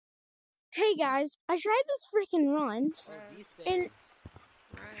Hey guys, I tried this freaking once, and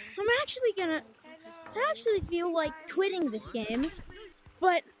I actually feel like quitting this game,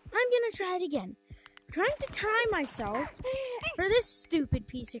 but I'm gonna try it again. I'm trying to tie myself for this stupid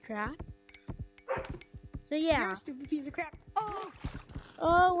piece of crap. So yeah. You're a stupid piece of crap.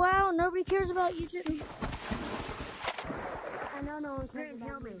 Oh wow, nobody cares about you. I know no one cares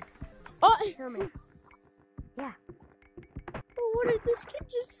about me. Oh! Kill me. Yeah. Oh, what did this kid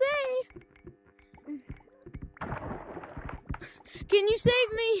just say? Can you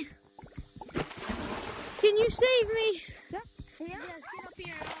save me? Can you save me? Yes, get up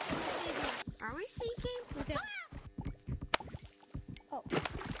here. Are we sinking? Okay. Oh.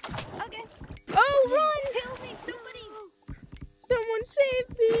 Okay. Oh, run! Help me, somebody! Someone save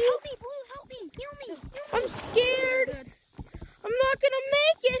me! Help me, Blue, help me! Heal me! I'm scared! I'm not gonna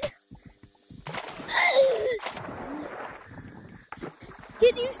make it!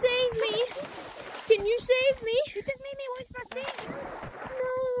 Can you save me? Can you save me? You just made me waste my thing!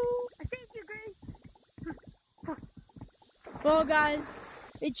 No! I saved you, Grace! Well, guys,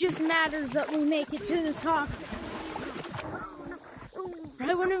 it just matters that we make it to the top.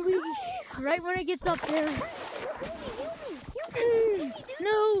 Right when it gets up there.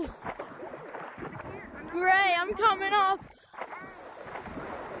 No! Gray, I'm coming up!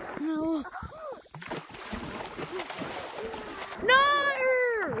 No! No!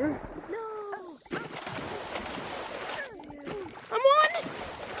 I'm on!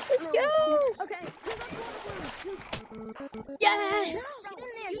 Let's go! Okay. Yes!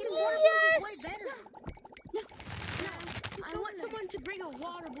 Yes! I want someone to bring a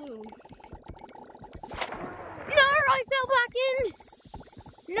water balloon. No! I fell back in!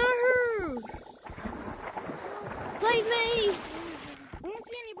 No! Save me! I don't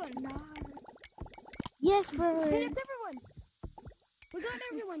see anyone. No. Yes, bro. Hey, that's everyone. We got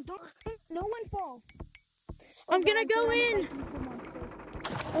everyone. No one fall. I'm gonna go in.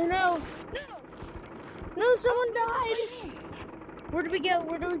 Oh no. No, someone died. Where do we go?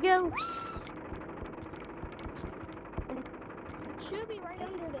 Where do we go? It should be right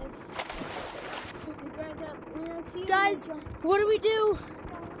under this. Guys, what do we do?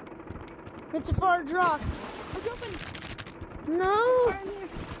 It's a far drop. We're jumping. No.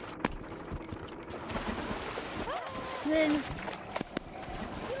 Then,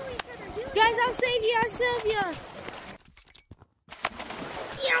 guys, I'll save you. I'll save you.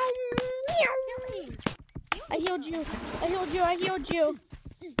 I healed you. I healed you. I healed you.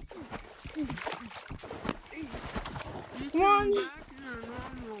 Come on.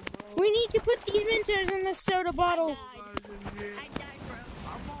 We need to put the Mentos in the soda bottle.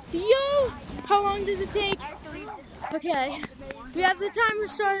 Yo! How long does it take? Okay. We have the timer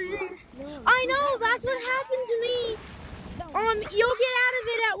started. I know, that's what happened to me. You'll get out of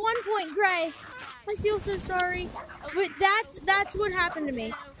it at one point, Gray. I feel so sorry. But that's what happened to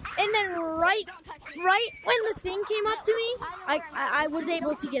me. And then right when the thing came up to me, I was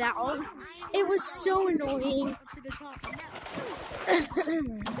able to get out. It was so annoying.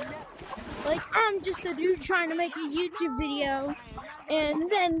 Like, I'm just a dude trying to make a YouTube video, and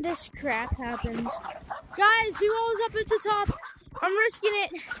then this crap happens. Guys, who all is up at the top? I'm risking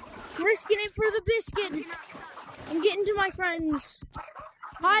it. I'm risking it for the biscuit. I'm getting to my friends.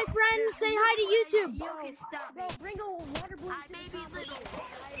 Hi, friends. Say hi to YouTube. Bro, bring a water balloon to the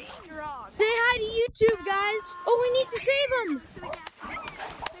top. Say hi to YouTube, guys. Oh, we need to save him.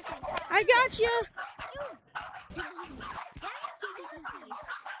 I got you.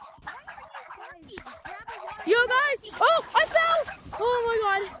 Yo, guys. Oh, I fell. Oh, my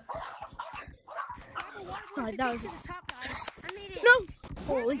God. God, that was... No.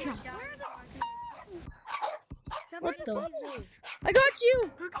 Holy cow. What the? I got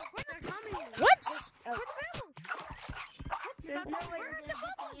you. What? There's no way we're gonna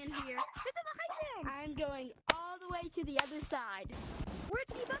get in here. I'm going all the way to the other side. Where's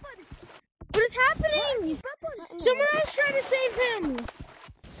the bubble? What is happening? Someone else trying to save him.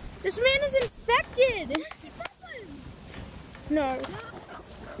 This man is infected. No.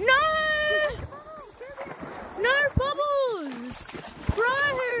 No! No, Bubbles!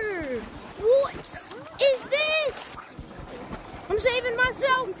 Brother! What is this? I'm saving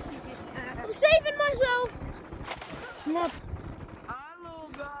myself. I'm saving myself. Come up. Hello,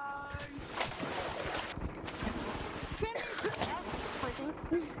 guys.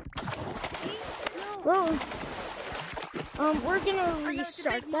 Well, we're gonna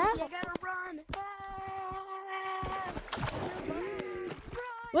restart that.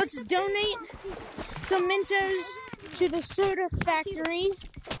 Let's donate some Mentos to the soda factory.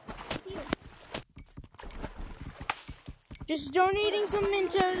 Just donating some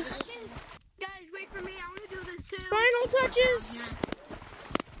Mentos. touches.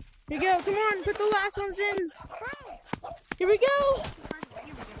 Here we go. Come on, put the last ones in. Here we go.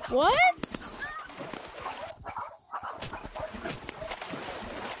 What?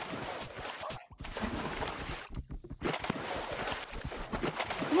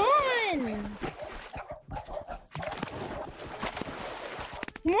 Come on.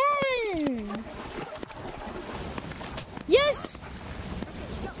 Come on. Yes.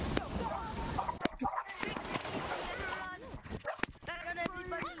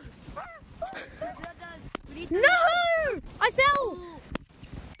 No! I fell!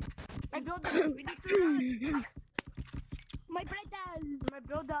 My brothers, we need to run.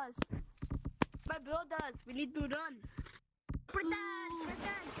 My brothers, we need to run.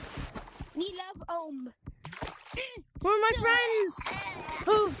 Need love, Where are my friends?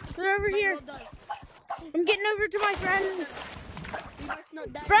 Oh, they're over here. I'm getting over to my friends.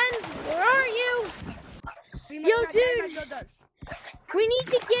 Friends, where are you? Yo, dude. We need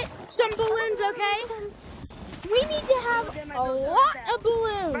to get some balloons, okay? We need to have a lot of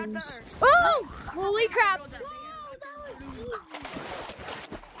balloons. Oh, holy crap.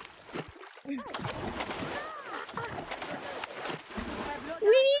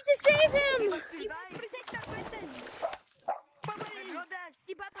 We need to save him.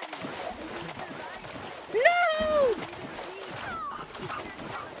 No!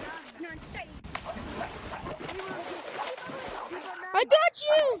 I got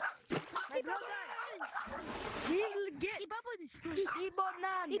you.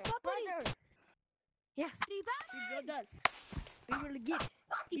 Yes, we will get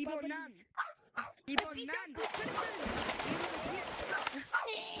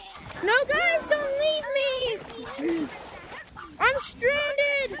No, guys, don't leave me. I'm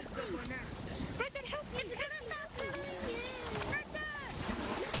stranded.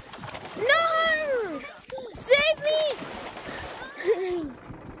 No! Save me.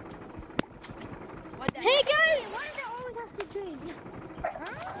 Hey, guys. Why do they always have to change?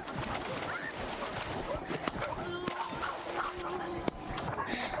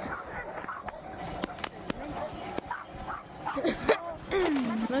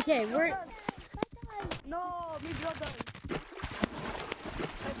 Okay, we're... No, me brothers.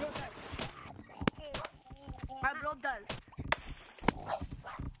 My brothers.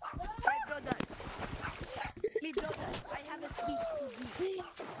 Me brothers. I have a speech to give.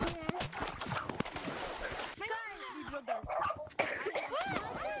 Me brothers.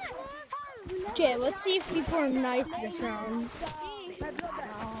 Okay, let's see if people are nice this round. My brothers.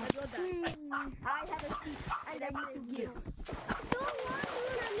 I have a speech and I need to give.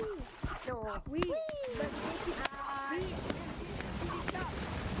 No,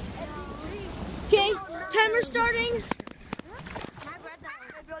 Okay, timer starting. My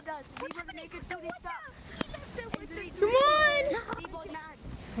brothers, we will make it to the top. Come on.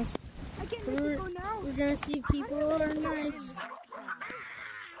 I can't let you go now. We're gonna see if people are nice.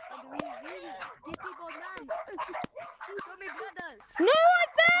 No, I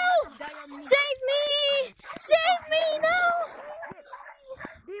fell. Save me. Save me. No.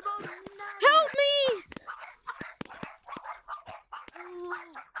 Help me.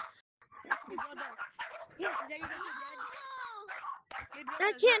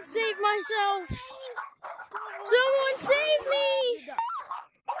 I can't save myself. Someone save me.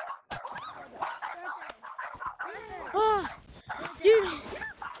 Oh, dude.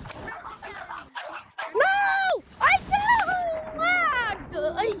 No! I fell! Ah,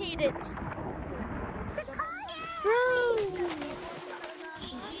 I hate it. Bro.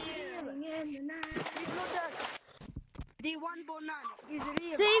 The one banana is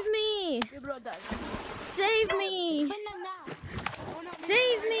real. Save me. The brothers. Save me.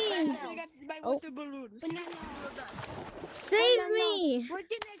 Save me. Oh. Water balloons. Save me. What's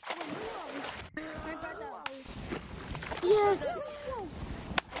the next one? My brother. Yes.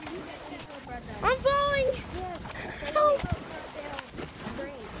 I'm falling. Help.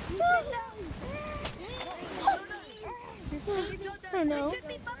 Oh no.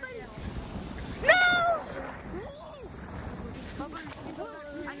 No!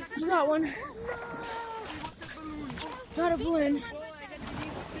 You got one. Got a balloon.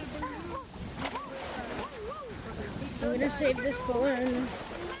 I'm gonna save this balloon.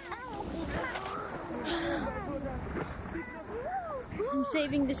 I'm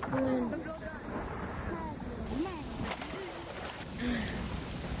saving this balloon.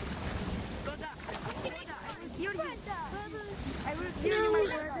 No.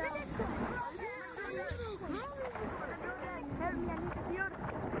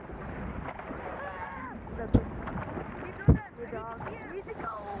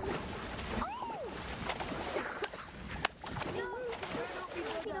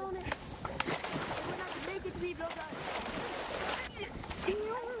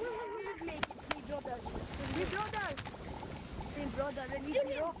 brother, I need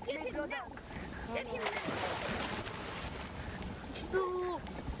hero. My brother. Get him now.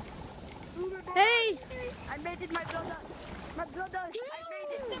 Hey! I made it, my brother. My brother, I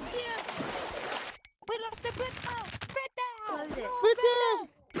made it. We lost the bread now. Bread down. Buta!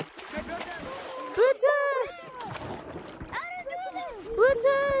 My brother. Buta!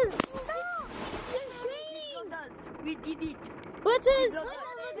 Butas! We did it. Butas!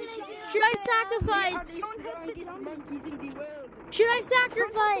 Should I sacrifice? Should I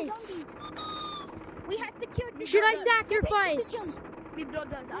sacrifice? We have to kill the Should I sacrifice?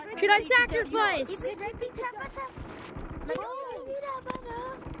 Should I sacrifice?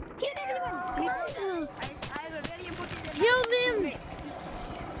 Kill everyone. Kill them!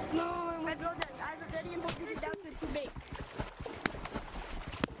 No, my brothers, I have a very important announcement to make.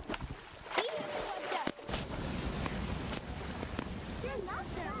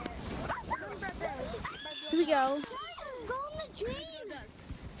 Here we go.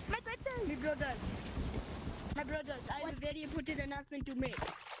 My brothers, I have a very important announcement to make.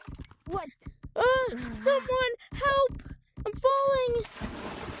 What? Someone help! I'm falling!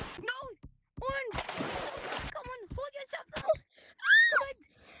 No! Come on, hold yourself up!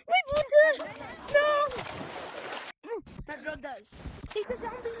 My Buta! No! My brothers, he's a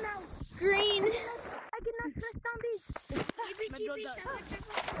zombie now. Green! I cannot trust zombies. My brothers.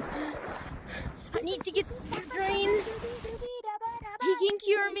 I need to get Green! He can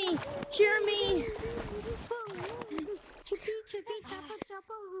cure me! Cure me!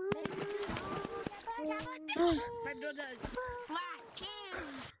 My brothers.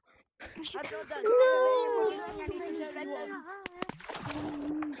 My brothers. No!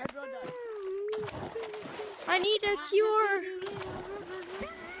 My brothers. I need a cure!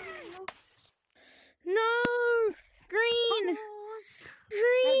 No! Green!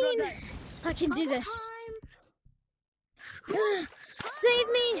 Green! I can do this. Save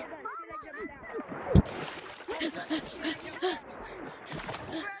me!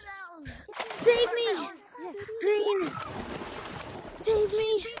 Save me! Green! Save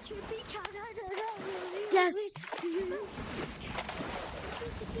me! Yes!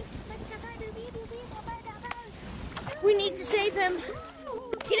 We need to save him!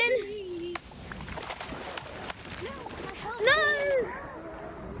 Get in! No!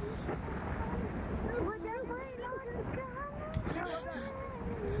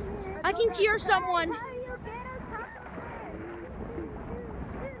 I can cure someone!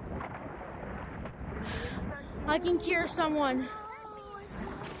 I can cure someone.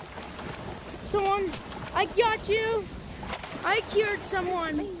 Someone, I got you. I cured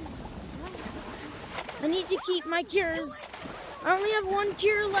someone. I need to keep my cures. I only have one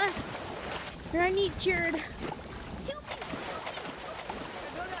cure left. And I need cured.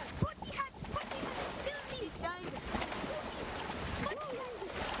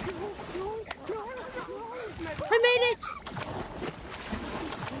 I made it.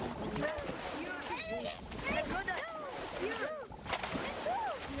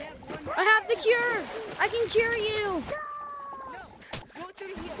 I have the cure! I can cure you!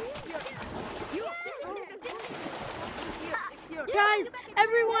 Guys,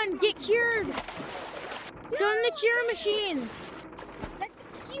 everyone, get cured! Go in the cure machine!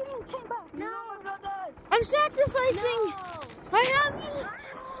 I'm sacrificing! I have you!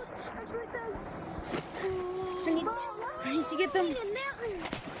 I need to get them.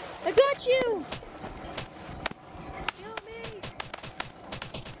 I got you!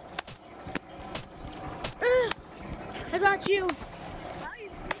 I got you.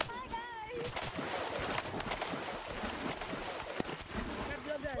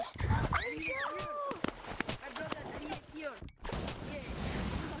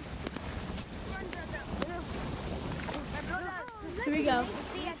 Here we go.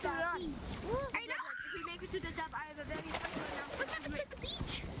 If we make it to the top, I have a very special announcement to make.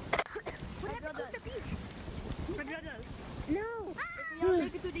 My brothers. No. If we all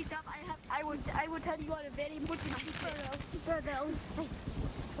make it to the top, I would tell you all a very important secret.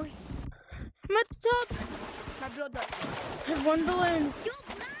 I'm at the top. My brothers. I have one balloon.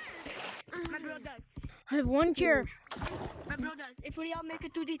 My brothers. I have one cure. My brothers, if we all make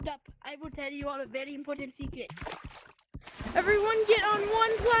it to the top, I will tell you all a very important secret. Everyone get on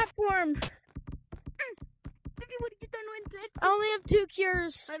one platform. I only have 2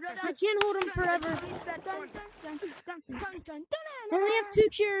 cures. I can't hold them forever. I only have 2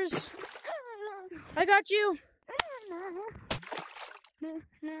 cures. I got you.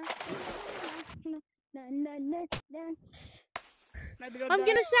 I'm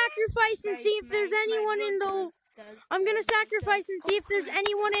gonna sacrifice and see if there's anyone in the... I'm gonna sacrifice and see if there's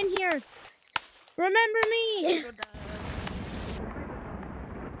anyone in here. Remember me.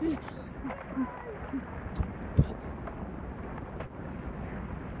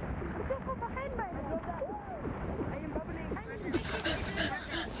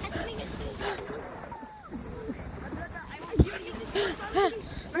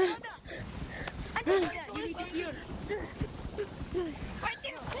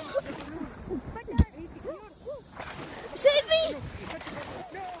 Save me!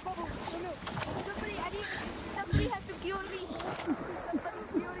 Somebody has to cure me.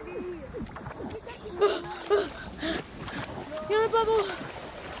 You're a bubble.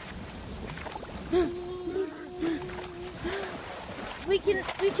 We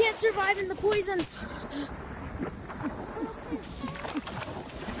can't survive in the poison.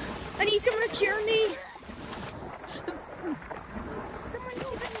 I need someone to cure me.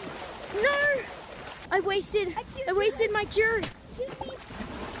 No! I wasted my cure.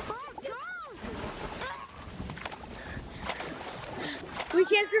 We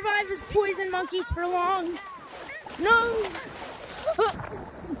can't survive as poison monkeys for long. No!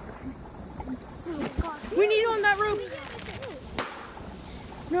 We need on that rope.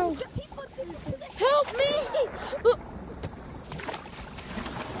 No. Help me!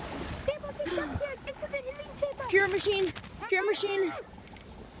 Cure machine. Cure machine.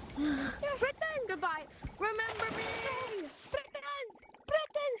 Britain, goodbye. Remember me. Britain.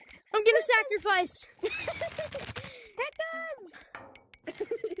 I'm gonna sacrifice. Britain.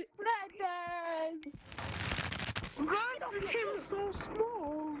 God, I became so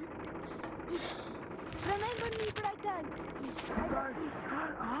small. Remember me, Britain.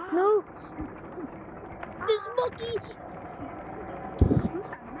 No. This monkey.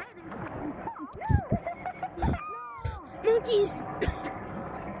 Monkeys.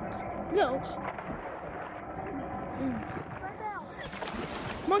 No.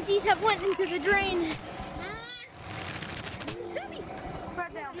 Monkeys have went into the drain.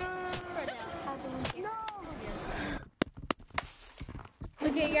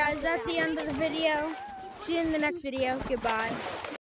 Okay guys, that's the end of the video. See you in the next video. Goodbye.